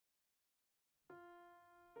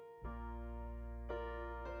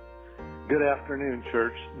Good afternoon,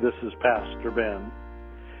 church. This is Pastor Ben.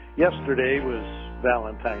 Yesterday was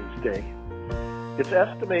Valentine's Day. It's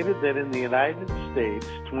estimated that in the United States,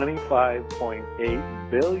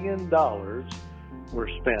 $25.8 billion were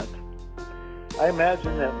spent. I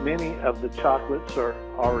imagine that many of the chocolates are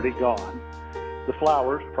already gone. The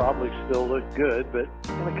flowers probably still look good, but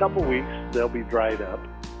in a couple weeks, they'll be dried up.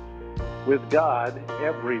 With God,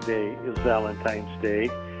 every day is Valentine's Day,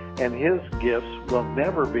 and His gifts will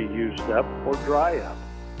never be used up or dry up.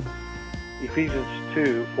 Ephesians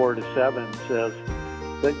 2:4-7 says,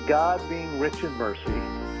 "But God, being rich in mercy,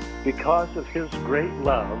 because of His great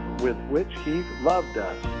love with which He loved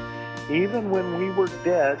us, even when we were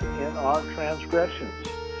dead in our transgressions,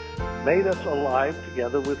 made us alive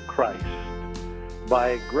together with Christ.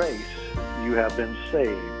 By grace you have been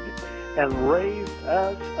saved, and raised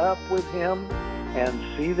us up with Him,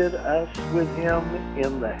 and seated us with Him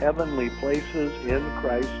in the heavenly places in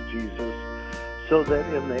Christ Jesus, so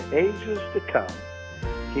that in the ages to come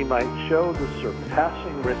He might show the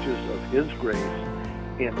surpassing riches of His grace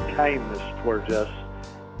in kindness towards us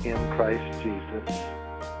in Christ Jesus."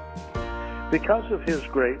 Because of His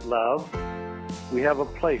great love, we have a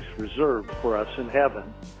place reserved for us in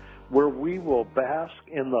heaven, where we will bask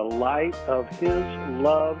in the light of His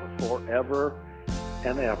love forever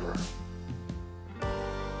and ever.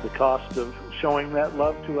 The cost of showing that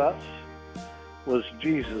love to us was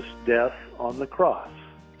Jesus' death on the cross.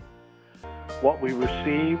 What we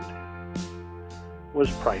received was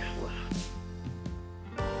priceless.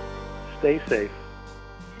 Stay safe,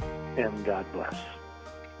 and God bless.